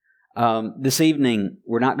This evening,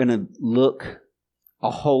 we're not going to look a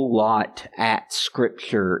whole lot at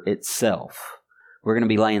Scripture itself. We're going to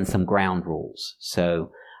be laying some ground rules.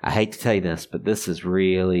 So I hate to tell you this, but this is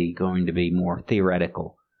really going to be more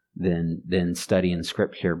theoretical than studying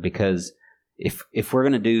Scripture, because if we're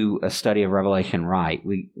going to do a study of Revelation right,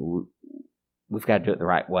 we've got to do it the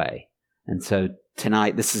right way. And so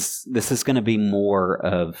tonight, this is going to be more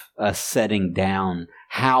of us setting down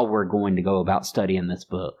how we're going to go about studying this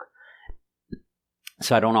book.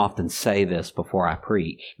 So I don't often say this before I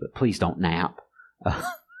preach, but please don't nap.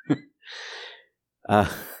 Why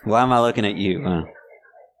am I looking at you?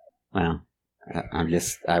 Well,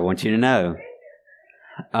 I want you to know.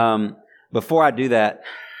 Before I do that,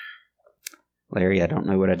 Larry, I don't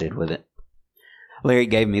know what I did with it. Larry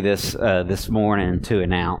gave me this this morning to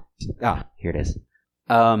announce. Here it is.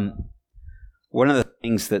 One of the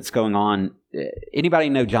things that's going on, anybody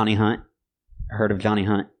know Johnny Hunt? Heard of Johnny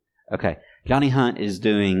Hunt? Okay. Johnny Hunt is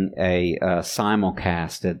doing a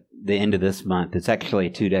simulcast at the end of this month. It's actually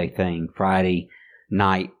a 2-day thing, Friday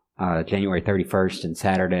night, January 31st, and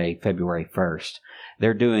Saturday, February 1st.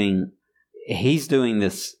 He's doing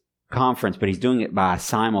this conference, but he's doing it by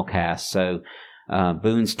simulcast. So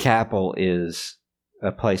Boone's Chapel is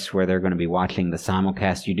a place where they're going to be watching the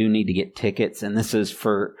simulcast. You do need to get tickets, and this is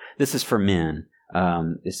for men.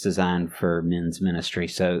 It's designed for men's ministry,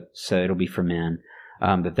 so it'll be for men.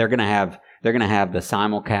 But they're going to have the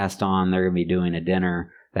simulcast on. They're going to be doing a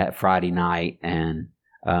dinner that Friday night and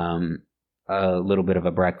a little bit of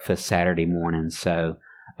a breakfast Saturday morning. So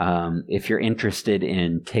if you're interested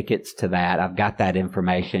in tickets to that, I've got that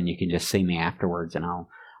information. You can just see me afterwards, and I'll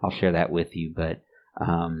share that with you. But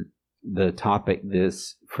the topic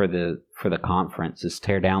for the conference is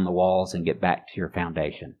tear down the walls and get back to your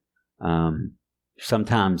foundation.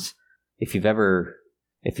 Sometimes if you've ever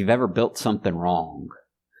built something wrong,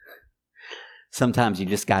 sometimes you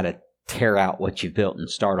just got to tear out what you've built and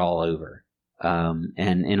start all over.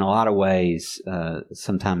 And in a lot of ways,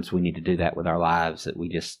 sometimes we need to do that with our lives, that we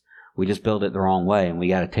just build it the wrong way, and we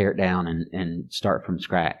got to tear it down and start from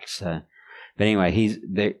scratch. So, but anyway,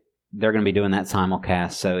 they're going to be doing that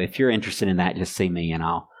simulcast. So if you're interested in that, just see me, and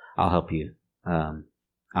I'll help you. I'll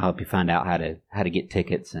help you find out how to get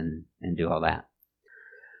tickets and do all that.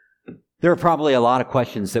 There are probably a lot of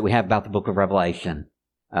questions that we have about the book of Revelation.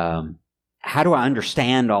 How do I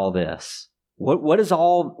understand all this? What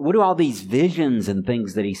do all these visions and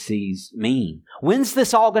things that he sees mean? When's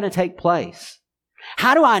this all going to take place?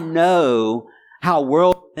 How do I know how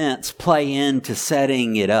world events play into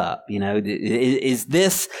setting it up? Is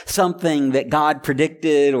this something that God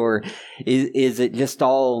predicted, or is it just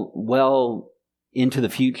all well into the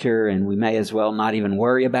future and we may as well not even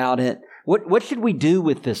worry about it? What should we do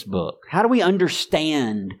with this book? How do we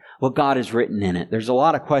understand what God has written in it? There's a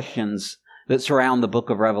lot of questions that surround the book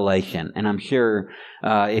of Revelation, and I'm sure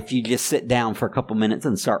if you just sit down for a couple minutes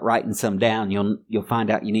and start writing some down, you'll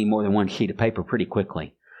find out you need more than one sheet of paper pretty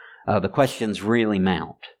quickly. The questions really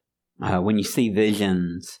mount when you see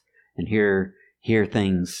visions and hear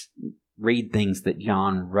things, read things that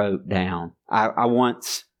John wrote down. I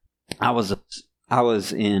was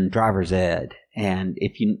in driver's ed. And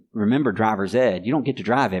if you remember driver's ed, you don't get to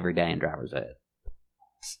drive every day in driver's ed.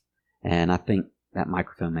 And I think that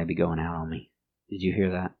microphone may be going out on me. Did you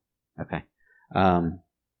hear that? Okay.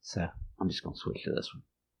 So I'm just going to switch to this one.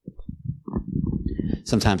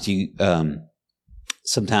 Sometimes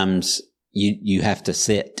you have to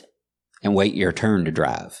sit and wait your turn to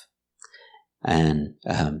drive. And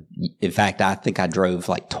in fact, I think I drove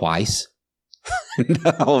like twice.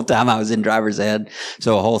 The whole time I was in driver's ed.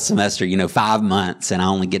 So a whole semester, 5 months, and I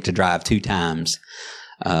only get to drive 2 times.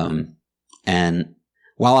 And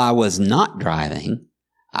while I was not driving,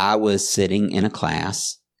 I was sitting in a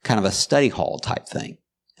class, kind of a study hall type thing.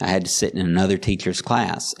 I had to sit in another teacher's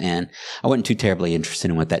class, and I wasn't too terribly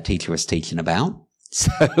interested in what that teacher was teaching about.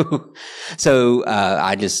 So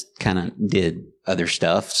I just kind of did other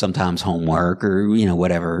stuff, sometimes homework or,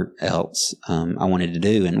 whatever else I wanted to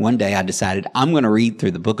do. And one day I decided I'm going to read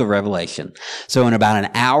through the book of Revelation. So in about an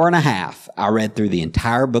hour and a half, I read through the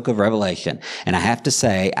entire book of Revelation. And I have to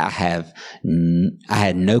say, I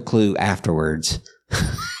had no clue afterwards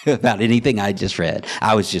about anything I just read.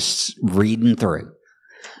 I was just reading through.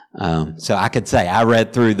 So I could say I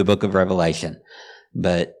read through the book of Revelation,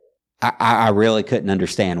 but I really couldn't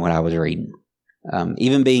understand what I was reading.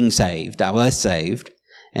 Even being saved, I was saved,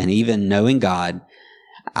 and even knowing God,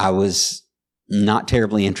 I was not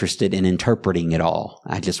terribly interested in interpreting it all.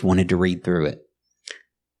 I just wanted to read through it.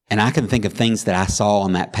 And I can think of things that I saw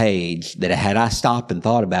on that page that had I stopped and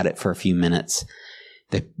thought about it for a few minutes,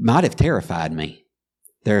 that might have terrified me.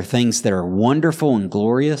 There are things that are wonderful and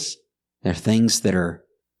glorious. There are things that are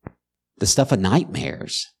the stuff of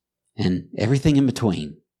nightmares and everything in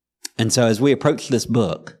between. And so as we approach this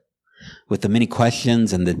book with the many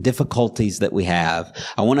questions and the difficulties that we have,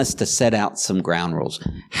 I want us to set out some ground rules.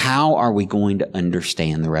 How are we going to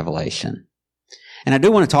understand the Revelation? And I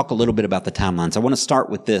do want to talk a little bit about the timelines. I want to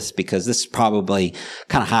start with this because this is probably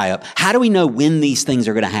kind of high up. How do we know when these things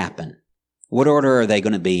are going to happen? What order are they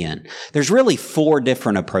going to be in? There's really 4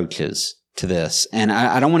 different approaches to this, and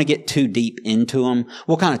I don't want to get too deep into them.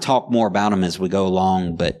 We'll kind of talk more about them as we go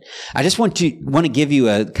along, but I just want to give you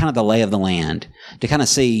a kind of the lay of the land to kind of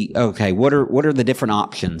see, okay, what are the different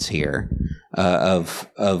options here of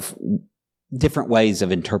different ways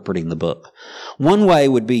of interpreting the book. One way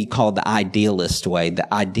would be called the idealist way.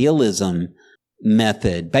 The idealism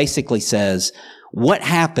method basically says what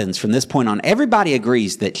happens from this point on. Everybody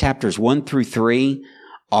agrees that chapters 1 through 3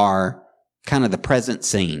 are kind of the present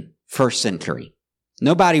scene, first century.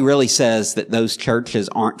 Nobody really says that those churches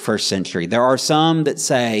aren't first century. There are some that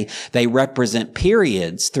say they represent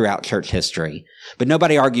periods throughout church history, but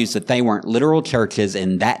nobody argues that they weren't literal churches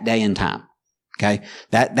in that day and time. Okay?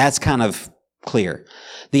 That's kind of clear.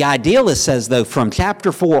 The idealist says, though, from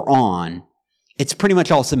chapter 4 on, it's pretty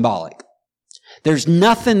much all symbolic. There's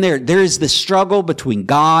nothing there. There is the struggle between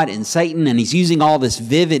God and Satan, and he's using all this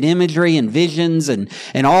vivid imagery and visions and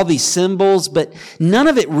all these symbols, but none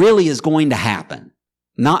of it really is going to happen.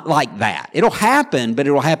 Not like that. It'll happen, but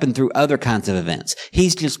it'll happen through other kinds of events.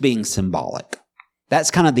 He's just being symbolic.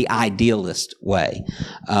 That's kind of the idealist way.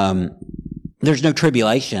 There's no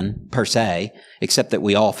tribulation per se, except that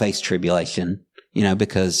we all face tribulation,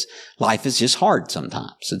 because life is just hard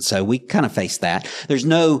sometimes. And so we kind of face that. There's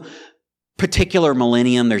no particular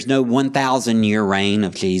millennium. There's no 1,000-year reign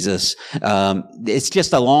of Jesus. It's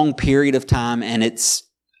just a long period of time, and it's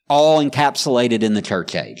all encapsulated in the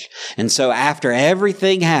church age. And so after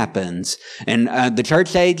everything happens and the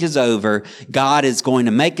church age is over, God is going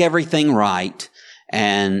to make everything right,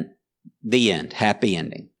 and the end, happy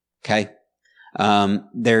ending. Okay?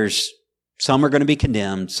 There's some are going to be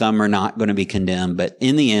condemned, some are not going to be condemned, but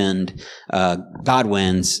in the end, God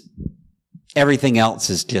wins. Everything else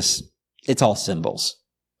is it's all symbols.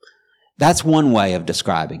 That's one way of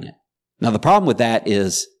describing it. Now, the problem with that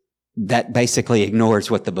is that basically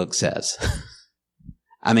ignores what the book says.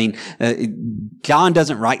 I mean, John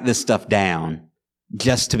doesn't write this stuff down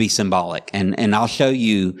just to be symbolic. And I'll show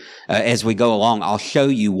you, as we go along, I'll show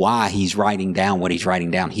you why he's writing down what he's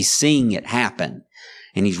writing down. He's seeing it happen,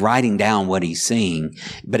 and he's writing down what he's seeing,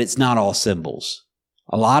 but it's not all symbols.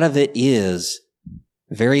 A lot of it is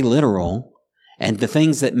very literal, and the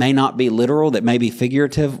things that may not be literal, that may be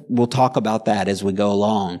figurative, we'll talk about that as we go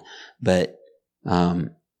along. But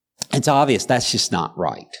it's obvious that's just not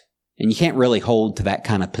right. And you can't really hold to that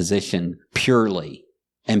kind of position purely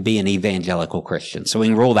and be an evangelical Christian. So we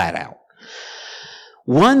can rule that out.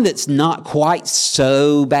 One that's not quite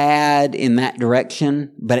so bad in that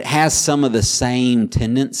direction, but it has some of the same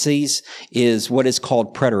tendencies, is what is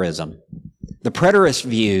called preterism. The preterist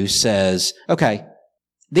view says, okay,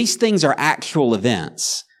 these things are actual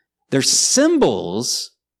events. They're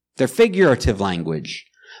symbols, they're figurative language,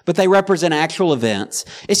 but they represent actual events.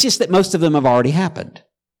 It's just that most of them have already happened.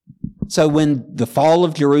 So when the fall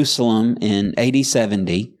of Jerusalem in AD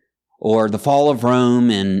 70, or the fall of Rome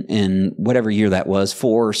in whatever year that was,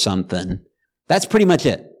 4 or something, that's pretty much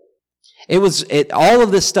it. All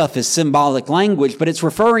of this stuff is symbolic language, but it's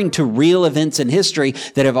referring to real events in history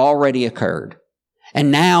that have already occurred.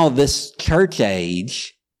 And now this church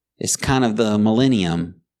age is kind of the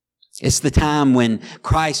millennium. It's the time when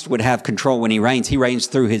Christ would have control when he reigns. He reigns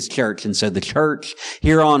through his church. And so the church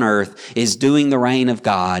here on earth is doing the reign of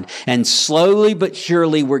God. And slowly but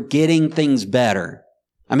surely we're getting things better.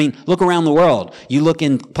 I mean, look around the world. You look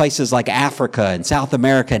in places like Africa and South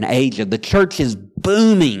America and Asia. The church is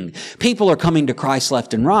booming. People are coming to Christ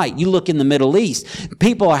left and right. You look in the Middle East.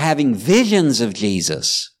 People are having visions of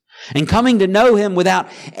Jesus and coming to know him without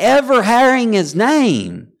ever hearing his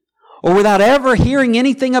name, or without ever hearing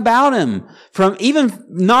anything about him, from even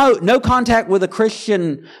no contact with a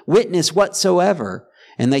Christian witness whatsoever.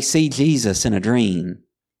 And they see Jesus in a dream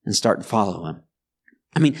and start to follow him.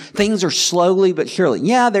 I mean, things are slowly but surely.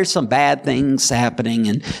 Yeah, there's some bad things happening,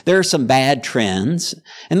 and there are some bad trends.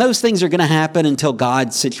 And those things are going to happen until God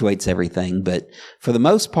situates everything. But for the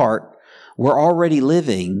most part, we're already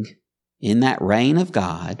living in that reign of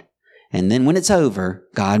God. And then when it's over,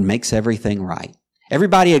 God makes everything right.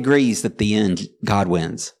 Everybody agrees that the end, God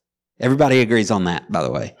wins. Everybody agrees on that, by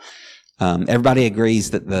the way. Everybody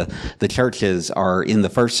agrees that the churches are in the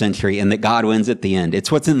first century and that God wins at the end.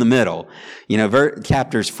 It's what's in the middle.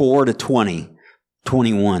 Chapters 4 to 20,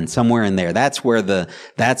 21, somewhere in there. That's where these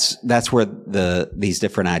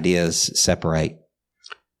different ideas separate.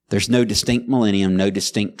 There's no distinct millennium, no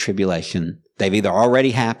distinct tribulation. They've either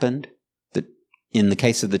already happened, in the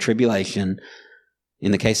case of the tribulation,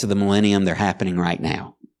 in the case of the millennium, they're happening right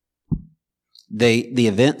now. The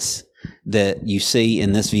events that you see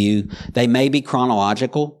in this view, they may be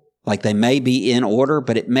chronological, like they may be in order,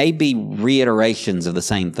 but it may be reiterations of the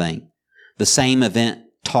same thing. The same event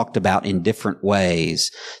talked about in different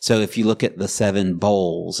ways. So if you look at the 7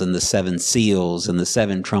 bowls and the 7 seals and the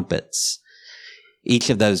 7 trumpets, each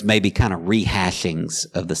of those may be kind of rehashings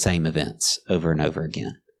of the same events over and over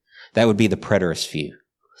again. That would be the preterist view.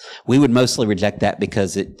 We would mostly reject that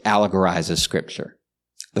because it allegorizes Scripture.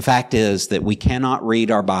 The fact is that we cannot read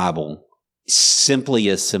our Bible simply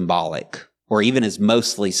as symbolic, or even as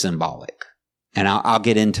mostly symbolic. And I'll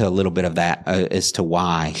get into a little bit of that as to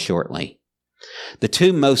why shortly. The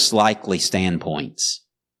two most likely standpoints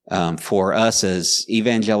for us as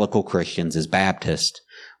evangelical Christians, as Baptists,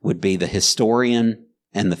 would be the historian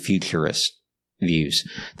and the futurist views.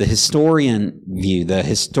 The historian view, the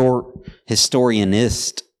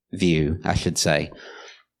historianist view, I should say,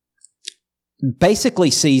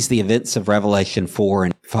 basically sees the events of Revelation 4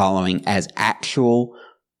 and following as actual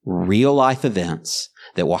real-life events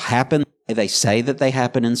that will happen. They say that they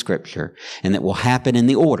happen in Scripture, and that will happen in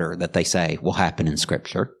the order that they say will happen in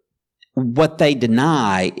Scripture. What they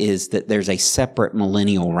deny is that there's a separate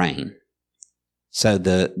millennial reign. So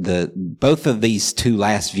both of these two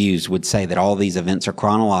last views would say that all these events are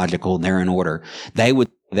chronological and they're in order. They would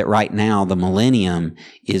say that right now the millennium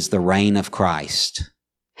is the reign of Christ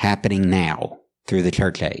happening now through the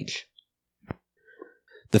church age.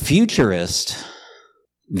 The futurist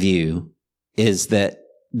view is that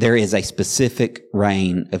there is a specific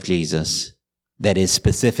reign of Jesus that is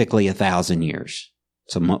specifically 1,000 years.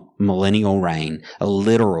 It's a millennial reign, a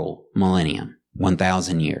literal millennium,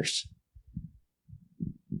 1,000 years.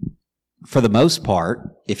 For the most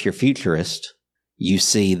part, if you're futurist, you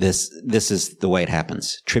see this is the way it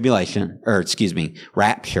happens.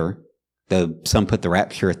 Rapture. Though some put the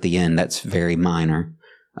rapture at the end, that's very minor.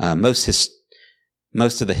 Most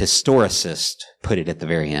of the historicists put it at the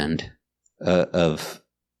very end of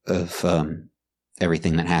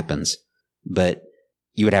everything that happens. But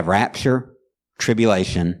you would have rapture,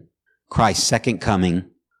 tribulation, Christ's second coming,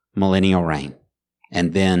 millennial reign,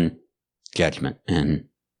 and then judgment and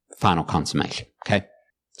final consummation. Okay?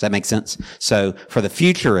 Does that make sense? So for the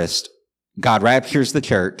futurist, God raptures the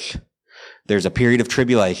church. There's a period of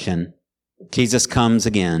tribulation. Jesus comes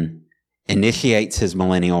again, initiates his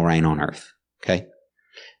millennial reign on earth. Okay?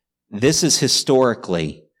 This is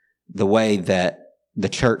historically the way that the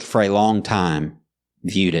church for a long time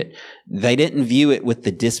viewed it. They didn't view it with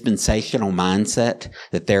the dispensational mindset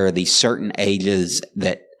that there are these certain ages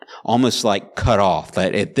that almost like cut off,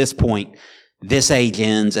 that at this point, this age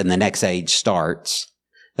ends and the next age starts.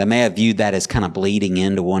 They may have viewed that as kind of bleeding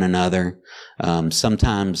into one another.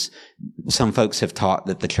 Sometimes some folks have taught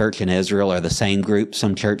that the church and Israel are the same group.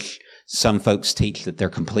 Some folks teach that they're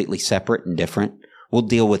completely separate and different. We'll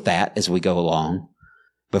deal with that as we go along.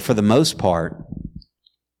 But for the most part,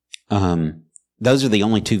 those are the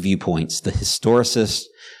only two viewpoints, the historicist,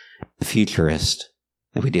 the futurist,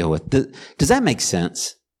 that we deal with. Does that make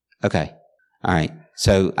sense? Okay. All right.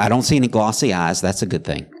 So I don't see any glossy eyes. That's a good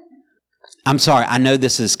thing. I'm sorry. I know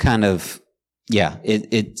this is kind of,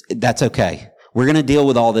 that's okay. We're going to deal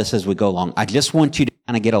with all this as we go along. I just want you to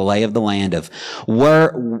kind of get a lay of the land of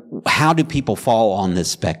how do people fall on this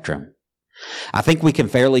spectrum? I think we can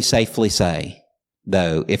fairly safely say,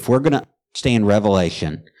 though, if we're going to understand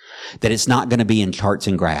Revelation, that it's not going to be in charts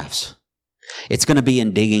and graphs. It's going to be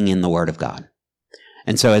in digging in the Word of God.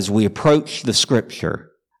 And so as we approach the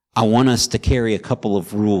Scripture, I want us to carry a couple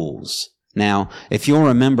of rules. Now, if you'll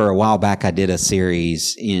remember, a while back I did a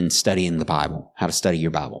series in studying the Bible, how to study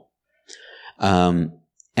your Bible. And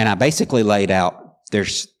I basically laid out,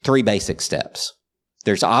 there's 3 basic steps.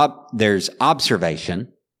 There's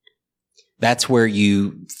observation. That's where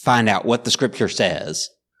you find out what the Scripture says.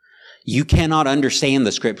 You cannot understand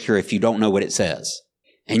the Scripture if you don't know what it says.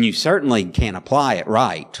 And you certainly can't apply it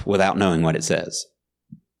right without knowing what it says.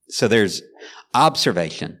 So there's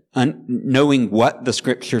observation, knowing what the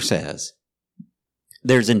Scripture says.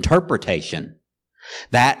 There's interpretation.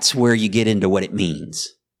 That's where you get into what it means.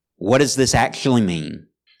 What does this actually mean?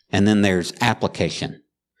 And then there's application,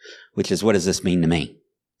 which is, what does this mean to me?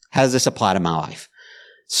 How does this apply to my life?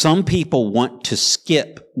 Some people want to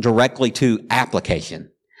skip directly to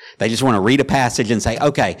application. They just want to read a passage and say,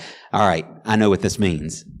 okay, all right, I know what this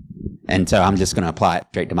means. And so I'm just going to apply it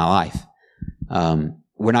straight to my life.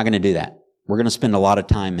 We're not going to do that. We're going to spend a lot of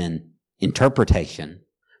time in interpretation.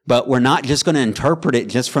 But we're not just going to interpret it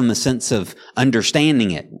just from the sense of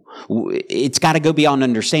understanding it. It's got to go beyond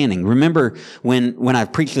understanding. Remember when I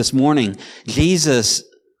preached this morning, Jesus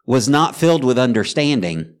was not filled with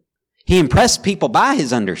understanding. He impressed people by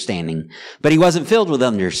his understanding, but he wasn't filled with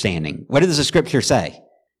understanding. What does the scripture say?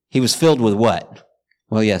 He was filled with what?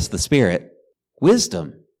 Well, yes, the Spirit.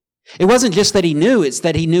 Wisdom. It wasn't just that he knew, it's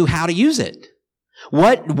that he knew how to use it.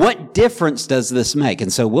 What difference does this make?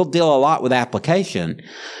 And so we'll deal a lot with application,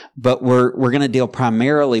 but we're going to deal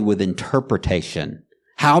primarily with interpretation.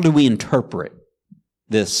 How do we interpret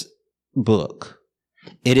this book?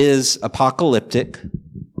 It is apocalyptic,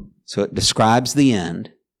 so it describes the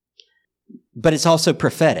end, but it's also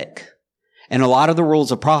prophetic. And a lot of the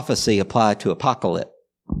rules of prophecy apply to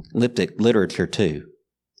apocalyptic literature too.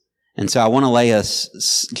 And so I want to lay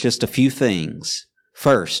us just a few things.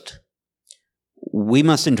 First, we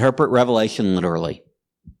must interpret Revelation literally,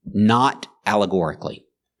 not allegorically.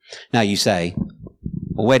 Now you say,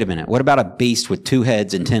 well, wait a minute. What about a beast with 2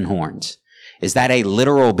 heads and 10 horns? Is that a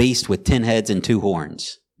literal beast with 10 heads and 2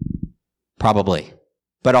 horns? Probably,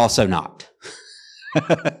 but also not.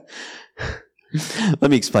 Let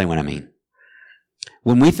me explain what I mean.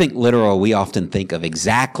 When we think literal, we often think of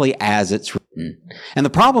exactly as it's written. And the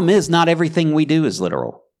problem is not everything we do is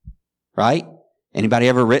literal, right? Anybody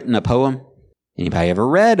ever written a poem? Anybody ever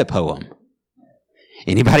read a poem?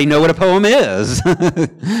 Anybody know what a poem is?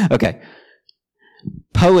 Okay.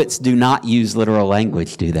 Poets do not use literal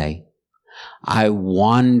language, do they? I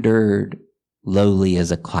wandered lowly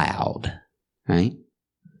as a cloud, right?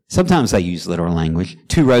 Sometimes they use literal language.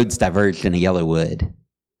 2 roads diverged in a yellow wood,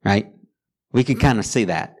 right? We can kind of see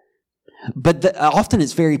that. But often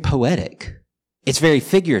it's very poetic. It's very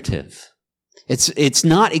figurative. It's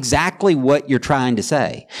not exactly what you're trying to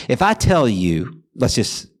say. If I tell you,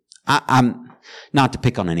 I'm not to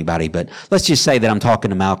pick on anybody, but let's just say that I'm talking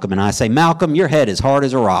to Malcolm and I say, Malcolm, your head is hard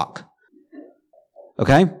as a rock.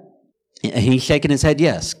 Okay? And he's shaking his head,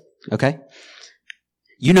 yes. Okay?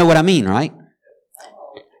 You know what I mean, right?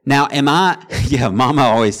 Now, yeah, Mama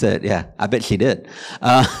always said, yeah, I bet she did.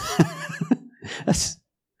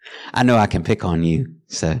 I know I can pick on you,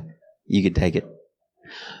 so you could take it.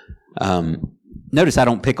 Notice I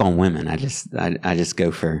don't pick on women. I just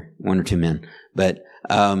go for 1 or 2 men. But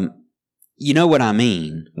you know what I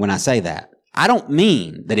mean when I say that. I don't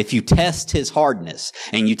mean that if you test his hardness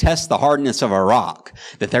and you test the hardness of a rock,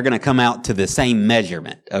 that they're going to come out to the same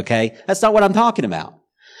measurement, okay? That's not what I'm talking about.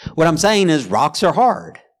 What I'm saying is rocks are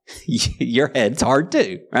hard. Your head's hard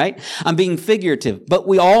too, right? I'm being figurative, but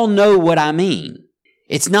we all know what I mean.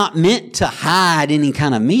 It's not meant to hide any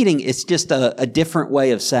kind of meaning. It's just a different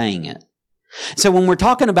way of saying it. So when we're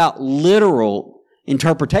talking about literal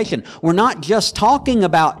interpretation, we're not just talking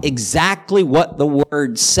about exactly what the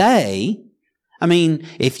words say. I mean,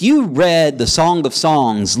 if you read the Song of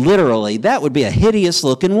Songs literally, that would be a hideous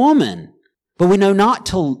looking woman. But we know not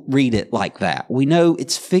to read it like that. We know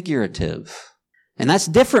it's figurative. And that's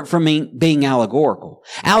different from being allegorical.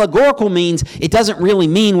 Allegorical means it doesn't really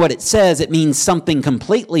mean what it says. It means something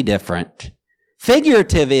completely different.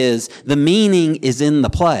 Figurative is the meaning is in the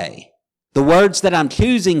play. The words that I'm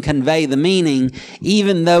choosing convey the meaning,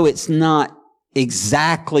 even though it's not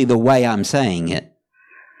exactly the way I'm saying it.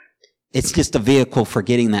 It's just a vehicle for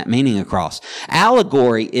getting that meaning across.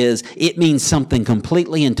 Allegory is, it means something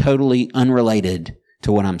completely and totally unrelated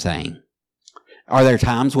to what I'm saying. Are there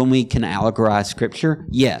times when we can allegorize Scripture?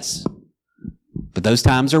 Yes. But those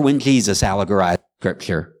times are when Jesus allegorized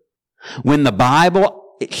Scripture. When the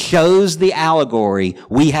Bible shows the allegory,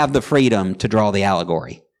 we have the freedom to draw the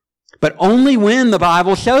allegory. But only when the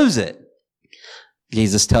Bible shows it.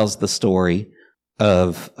 Jesus tells the story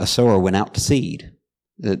of a sower went out to seed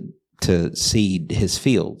his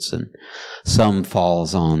fields. And some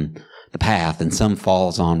falls on the path, and some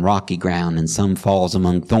falls on rocky ground, and some falls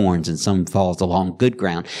among thorns, and some falls along good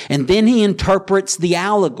ground. And then he interprets the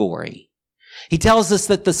allegory. He tells us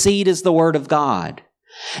that the seed is the Word of God.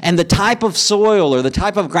 And the type of soil or the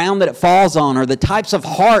type of ground that it falls on are the types of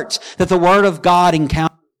hearts that the Word of God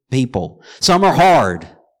encounters people. Some are hard,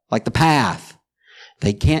 like the path.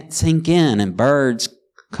 They can't sink in, and birds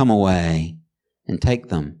come away and take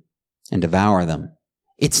them and devour them.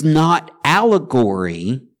 It's not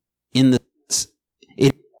allegory in the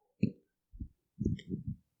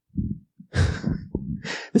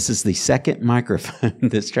This is the second microphone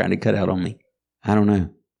that's trying to cut out on me. I don't know.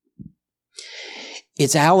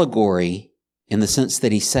 It's allegory in the sense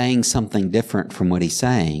that he's saying something different from what he's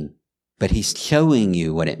saying, but he's showing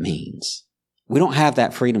you what it means. We don't have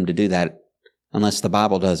that freedom to do that unless the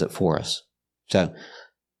Bible does it for us. So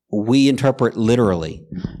we interpret literally.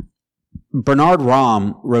 Bernard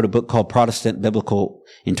Rahm wrote a book called Protestant Biblical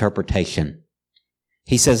Interpretation.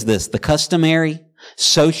 He says this: the customary,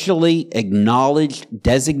 socially acknowledged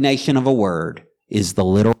designation of a word is the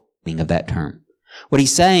literal meaning of that term. What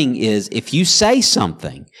he's saying is, if you say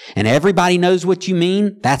something and everybody knows what you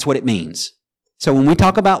mean, that's what it means. So when we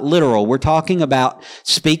talk about literal, we're talking about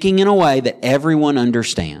speaking in a way that everyone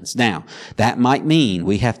understands. Now, that might mean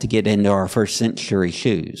we have to get into our first century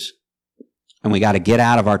shoes. And we got to get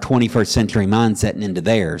out of our 21st century mindset and into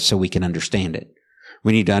theirs so we can understand it.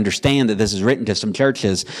 We need to understand that this is written to some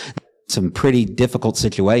churches, some pretty difficult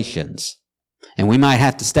situations. And we might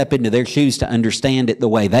have to step into their shoes to understand it the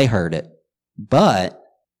way they heard it. But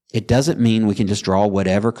it doesn't mean we can just draw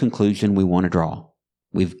whatever conclusion we want to draw.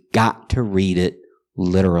 We've got to read it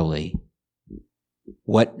literally.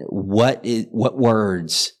 What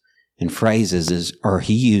words and phrases are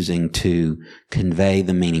he using to convey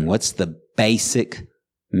the meaning? What's the basic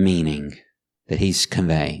meaning that he's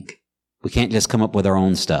conveying? We can't just come up with our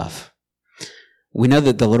own stuff. We know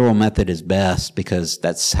that the literal method is best because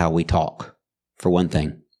that's how we talk. For one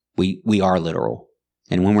thing, we are literal.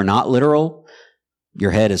 And when we're not literal,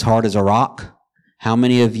 your head is hard as a rock. How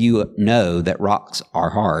many of you know that rocks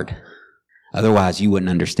are hard? Otherwise, you wouldn't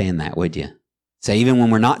understand that, would you? So even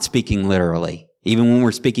when we're not speaking literally, even when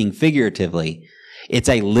we're speaking figuratively, it's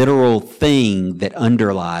a literal thing that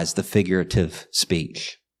underlies the figurative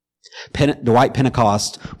speech. Dwight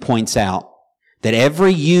Pentecost points out that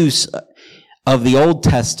every use of the Old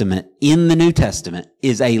Testament in the New Testament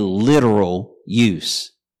is a literal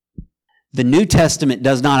use. The New Testament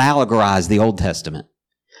does not allegorize the Old Testament.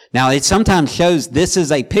 Now, it sometimes shows this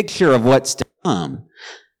is a picture of what's to come,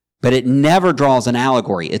 but it never draws an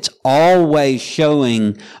allegory. It's always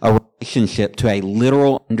showing a relationship to a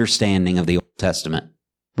literal understanding of the Old Testament.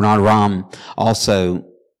 Bernard Rahm also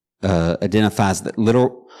identifies that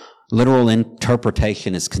literal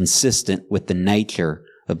interpretation is consistent with the nature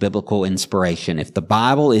of biblical inspiration. If the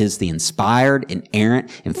Bible is the inspired,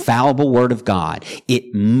 inerrant, infallible Word of God,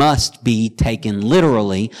 it must be taken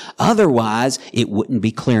literally. Otherwise, it wouldn't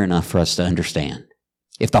be clear enough for us to understand.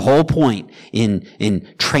 If the whole point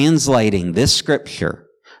in translating this Scripture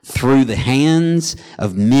through the hands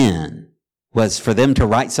of men was for them to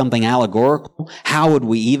write something allegorical, how would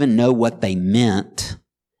we even know what they meant?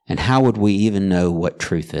 And how would we even know what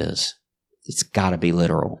truth is? It's got to be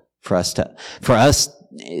literal for us to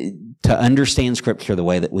understand Scripture the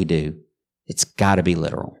way that we do. It's got to be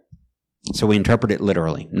literal. So we interpret it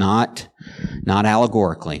literally, not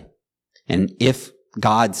allegorically. And if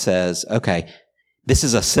God says, okay, this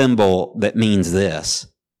is a symbol that means this,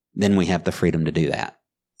 then we have the freedom to do that.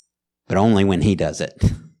 But only when He does it.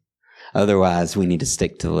 Otherwise, we need to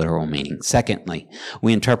stick to the literal meaning. Secondly,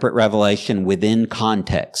 we interpret Revelation within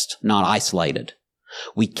context, not isolated.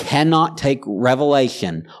 We cannot take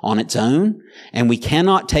Revelation on its own, and we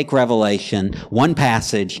cannot take Revelation, one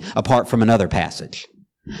passage, apart from another passage.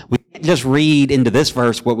 We can't just read into this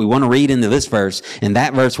verse what we want to read into this verse, and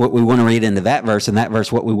that verse what we want to read into that verse, and that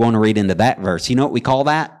verse what we want to read into that verse. You know what we call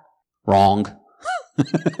that? Wrong.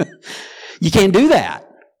 You can't do that.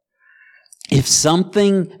 If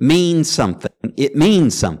something means something, it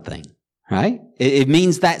means something, right? It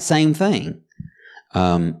means that same thing.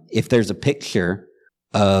 If there's a picture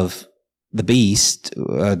of the beast,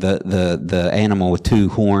 the animal with 2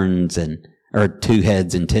 horns or 2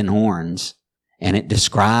 heads and 10 horns, and it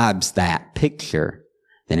describes that picture,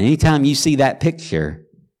 then anytime you see that picture,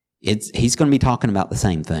 he's going to be talking about the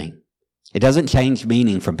same thing. It doesn't change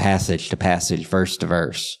meaning from passage to passage, verse to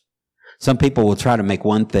verse. Some people will try to make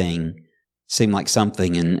one thing seem like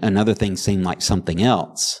something and another thing seem like something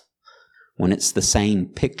else when it's the same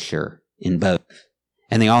picture in both.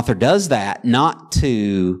 And the author does that not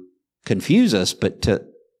to confuse us, but to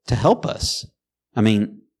help us. I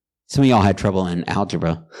mean, some of y'all had trouble in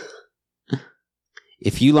algebra.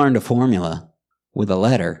 If you learned a formula with a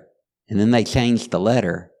letter and then they changed the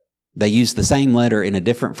letter, they used the same letter in a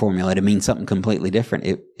different formula to mean something completely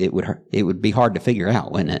different, it would be hard to figure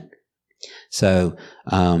out, wouldn't it? So,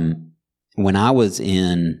 when I was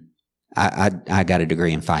I got a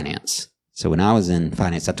degree in finance. So when I was in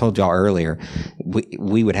finance, I told y'all earlier,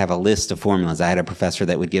 we would have a list of formulas. I had a professor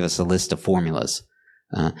that would give us a list of formulas.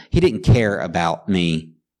 He didn't care about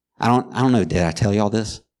me. I don't know. Did I tell y'all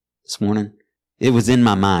this morning? It was in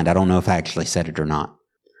my mind. I don't know if I actually said it or not.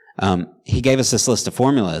 He gave us this list of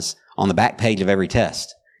formulas on the back page of every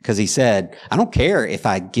test. Because he said, I don't care if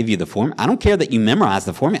I give you the formula. I don't care that you memorize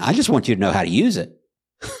the formula. I just want you to know how to use it.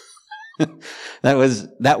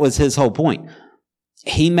 That was his whole point.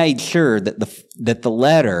 He made sure that the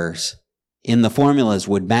letters in the formulas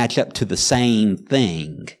would match up to the same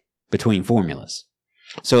thing between formulas.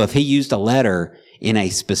 So if he used a letter in a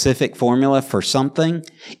specific formula for something,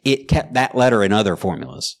 it kept that letter in other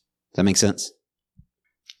formulas. Does that make sense?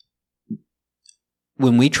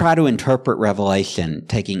 When we try to interpret Revelation,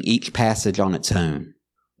 taking each passage on its own,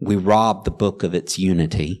 we rob the book of its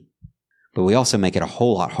unity, but we also make it a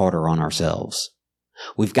whole lot harder on ourselves.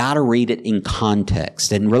 We've got to read it in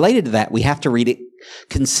context. And related to that, we have to read it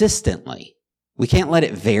consistently. We can't let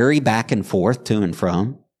it vary back and forth to and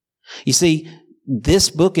from. You see, this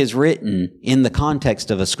book is written in the context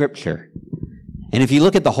of a scripture. And if you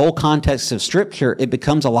look at the whole context of scripture, it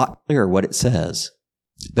becomes a lot clearer what it says.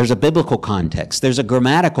 There's a biblical context. There's a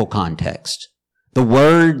grammatical context. The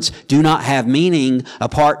words do not have meaning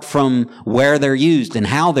apart from where they're used and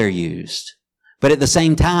how they're used. But at the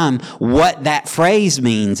same time, what that phrase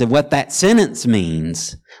means and what that sentence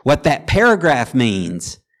means, what that paragraph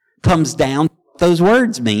means, comes down to what those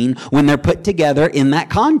words mean when they're put together in that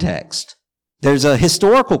context. There's a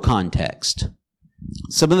historical context.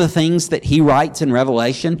 Some of the things that he writes in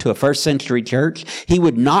Revelation to a first century church, he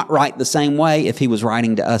would not write the same way if he was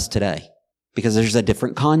writing to us today, because there's a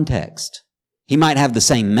different context. He might have the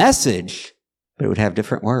same message, but it would have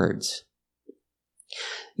different words.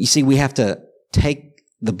 You see, we have to take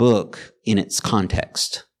the book in its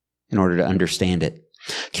context in order to understand it.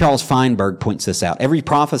 Charles Feinberg points this out. Every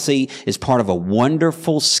prophecy is part of a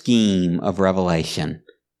wonderful scheme of revelation.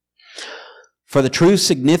 For the true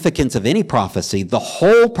significance of any prophecy, the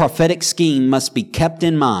whole prophetic scheme must be kept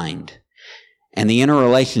in mind, and the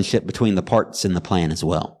interrelationship between the parts in the plan as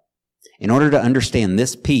well. In order to understand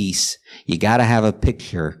this piece, you got to have a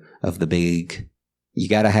picture of the big, you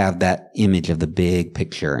got to have that image of the big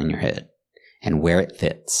picture in your head and where it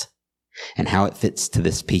fits and how it fits to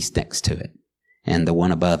this piece next to it and the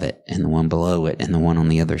one above it and the one below it and the one on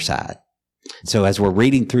the other side. So as we're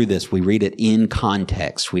reading through this, we read it in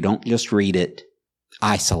context. We don't just read it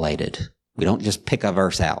isolated. We don't just pick a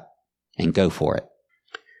verse out and go for it.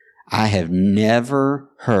 I have never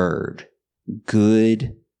heard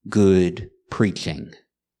good preaching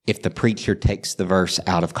if the preacher takes the verse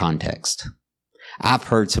out of context. I've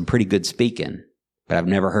heard some pretty good speaking, but I've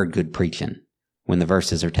never heard good preaching when the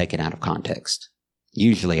verses are taken out of context.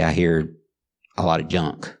 Usually I hear a lot of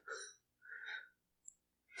junk.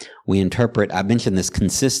 We interpret, I mentioned this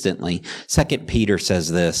consistently. 2 Peter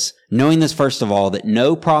says this, knowing this first of all, that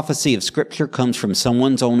no prophecy of Scripture comes from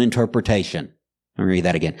someone's own interpretation. Let me read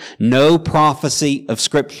that again. No prophecy of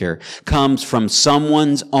Scripture comes from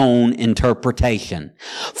someone's own interpretation.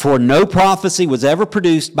 For no prophecy was ever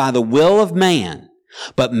produced by the will of man,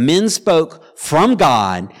 but men spoke from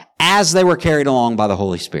God as they were carried along by the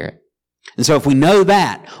Holy Spirit. And so if we know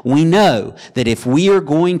that if we are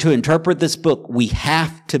going to interpret this book, we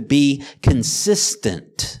have to be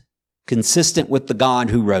consistent with the God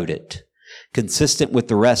who wrote it, consistent with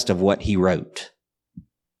the rest of what he wrote.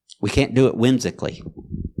 We can't do it whimsically.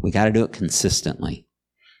 We got to do it consistently.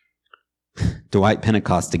 Dwight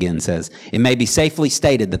Pentecost again says, it may be safely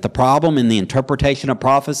stated that the problem in the interpretation of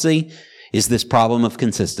prophecy is this problem of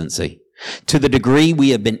consistency. To the degree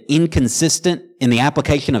we have been inconsistent in the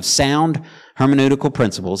application of sound hermeneutical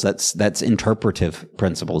principles, that's interpretive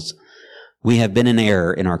principles, we have been in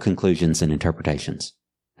error in our conclusions and interpretations.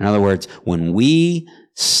 In other words, when we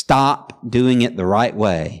stop doing it the right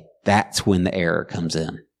way, that's when the error comes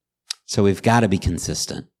in. So we've got to be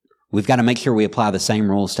consistent. We've got to make sure we apply the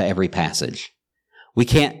same rules to every passage. We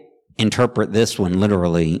can't interpret this one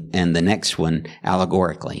literally and the next one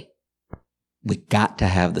allegorically. We got to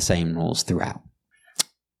have the same rules throughout.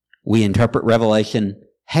 We interpret Revelation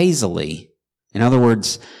hazily. In other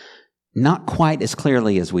words, not quite as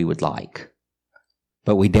clearly as we would like.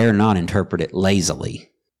 But we dare not interpret it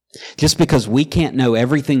lazily. Just because we can't know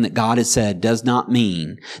everything that God has said does not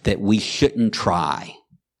mean that we shouldn't try.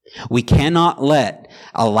 We cannot let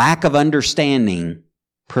a lack of understanding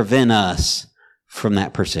prevent us from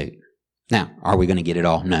that pursuit. Now, are we going to get it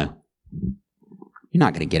all? No. You're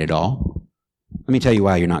not going to get it all. Let me tell you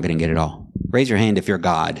why you're not going to get it all. Raise your hand if you're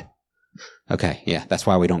God. Okay, yeah, that's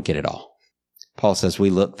why we don't get it all. Paul says we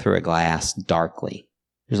look through a glass darkly.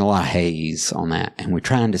 There's a lot of haze on that, and we're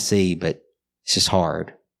trying to see, but it's just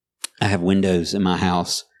hard. I have windows in my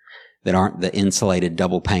house that aren't the insulated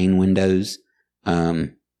double pane windows,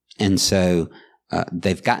 and so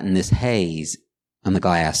they've gotten this haze on the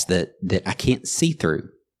glass that I can't see through.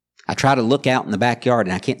 I try to look out in the backyard,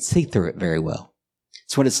 and I can't see through it very well.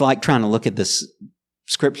 It's what it's like trying to look at this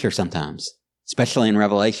scripture sometimes, especially in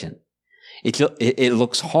Revelation. It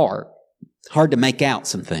looks hard to make out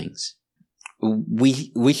some things.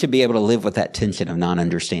 We should be able to live with that tension of not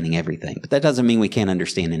understanding everything, but that doesn't mean we can't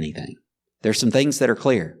understand anything. There's some things that are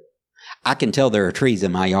clear. I can tell there are trees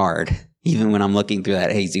in my yard, even when I'm looking through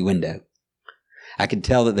that hazy window. I can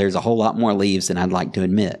tell that there's a whole lot more leaves than I'd like to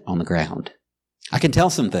admit on the ground. I can tell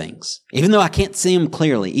some things, even though I can't see them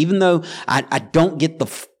clearly, even though I don't get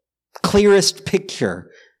the clearest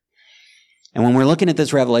picture. And when we're looking at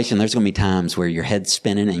this revelation, there's going to be times where your head's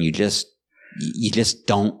spinning and you just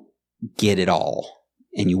don't get it all.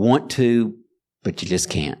 And you want to, but you just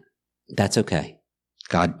can't. That's okay.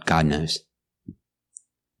 God knows.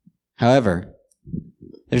 However,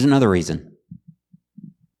 there's another reason.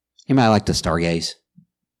 Anybody like to stargaze?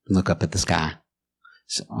 Look up at the sky.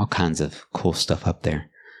 There's all kinds of cool stuff up there.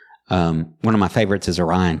 One of my favorites is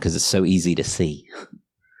Orion because it's so easy to see.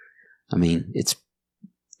 I mean,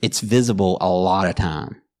 it's visible a lot of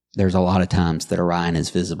time. There's a lot of times that Orion is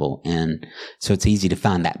visible, and so it's easy to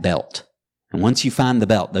find that belt. And once you find the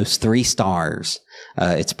belt, those 3 stars,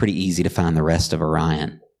 it's pretty easy to find the rest of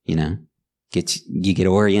Orion, you know. You get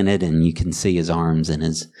oriented and you can see his arms and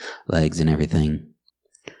his legs and everything.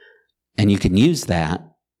 And you can use that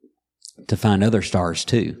to find other stars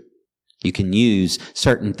too. You can use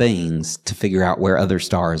certain things to figure out where other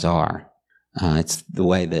stars are. It's the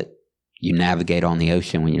way that you navigate on the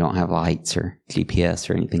ocean when you don't have lights or GPS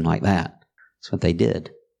or anything like that. That's what they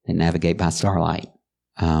did. They navigate by starlight.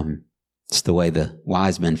 It's the way the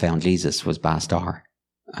wise men found Jesus, was by a star.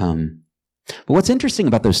 But what's interesting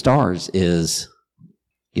about those stars is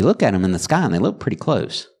you look at them in the sky and they look pretty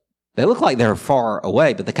close. They look like they're far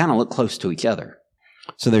away, but they kind of look close to each other.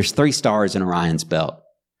 So there's 3 stars in Orion's belt.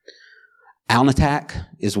 Alnitak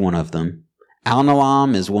is one of them.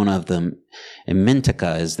 Alnilam is one of them. And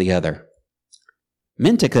Mentica is the other.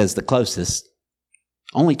 Mentica is the closest.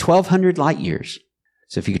 Only 1,200 light years.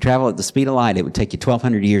 So if you could travel at the speed of light, it would take you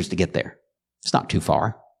 1,200 years to get there. It's not too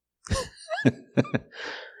far.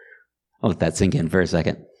 I'll let that sink in for a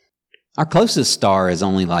second. Our closest star is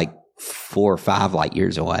only like 4 or 5 light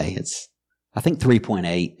years away. It's, I think,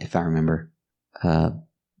 3.8, if I remember.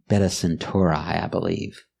 Beta Centauri, I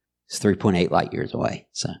believe. It's 3.8 light years away.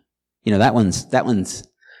 So, you know, that one's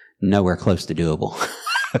nowhere close to doable.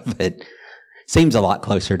 But seems a lot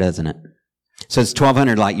closer, doesn't it? So it's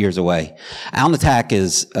 1,200 light years away. Alnitak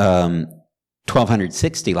is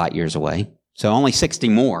 1,260 light years away. So only 60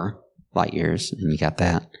 more light years, and you got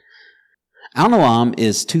that. Alnilam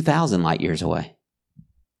is 2,000 light years away.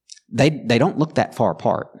 They don't look that far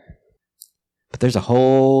apart, but there's a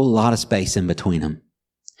whole lot of space in between them.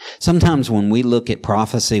 Sometimes when we look at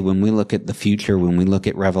prophecy, when we look at the future, when we look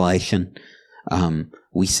at Revelation,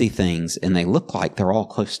 we see things and they look like they're all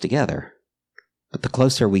close together. But the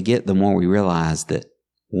closer we get, the more we realize that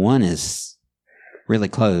one is really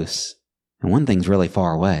close and one thing's really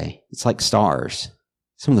far away. It's like stars.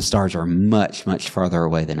 Some of the stars are much, much farther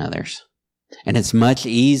away than others. And it's much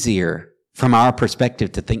easier from our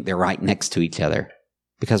perspective to think they're right next to each other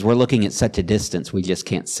because we're looking at such a distance we just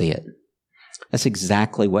can't see it. That's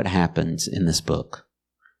exactly what happens in this book.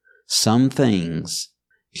 Some things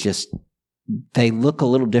they look a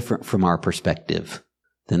little different from our perspective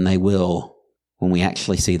than they will when we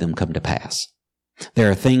actually see them come to pass.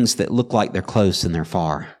 There are things that look like they're close and they're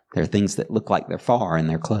far. There are things that look like they're far and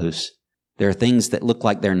they're close. There are things that look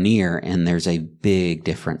like they're near and there's a big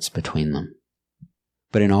difference between them.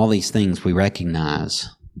 But in all these things, we recognize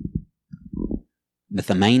that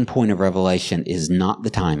the main point of Revelation is not the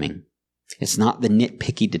timing. It's not the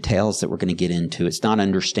nitpicky details that we're going to get into. It's not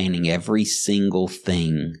understanding every single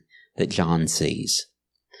thing that John sees.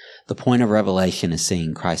 The point of Revelation is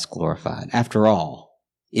seeing Christ glorified. After all,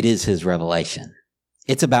 it is his revelation.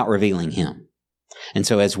 It's about revealing him. And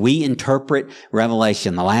so as we interpret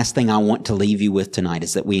Revelation, the last thing I want to leave you with tonight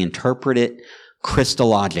is that we interpret it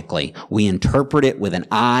Christologically. We interpret it with an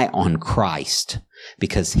eye on Christ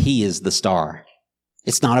because he is the star.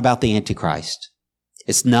 It's not about the Antichrist.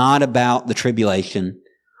 It's not about the tribulation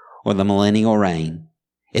or the millennial reign.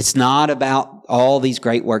 It's not about all these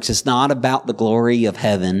great works. It's not about the glory of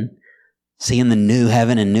heaven, seeing the new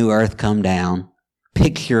heaven and new earth come down,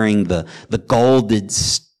 picturing the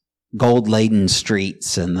gold-laden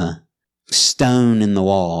streets and the stone in the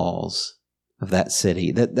walls of that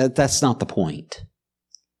city. That's not the point.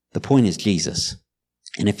 The point is Jesus.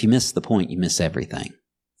 And if you miss the point, you miss everything.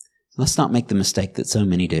 Let's not make the mistake that so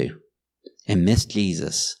many do and miss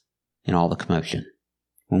Jesus in all the commotion.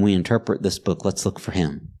 When we interpret this book, let's look for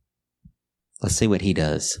him. Let's see what he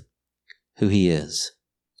does, who he is,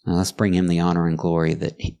 Now let's bring him the honor and glory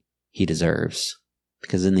that he deserves.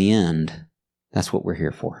 Because in the end, that's what we're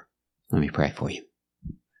here for. Let me pray for you.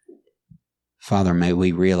 Father, may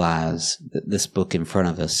we realize that this book in front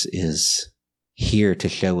of us is here to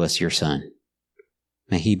show us your Son.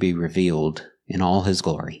 May he be revealed in all his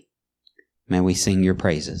glory. May we sing your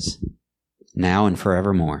praises, now and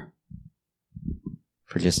forevermore,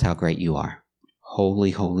 for just how great you are.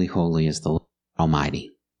 Holy, holy, holy is the Lord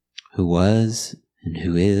Almighty, who was, and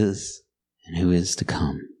who is to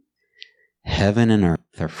come. Heaven and earth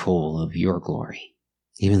are full of your glory.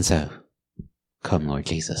 Even so, come, Lord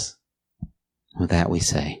Jesus. With that we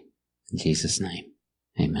say, in Jesus' name,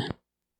 amen.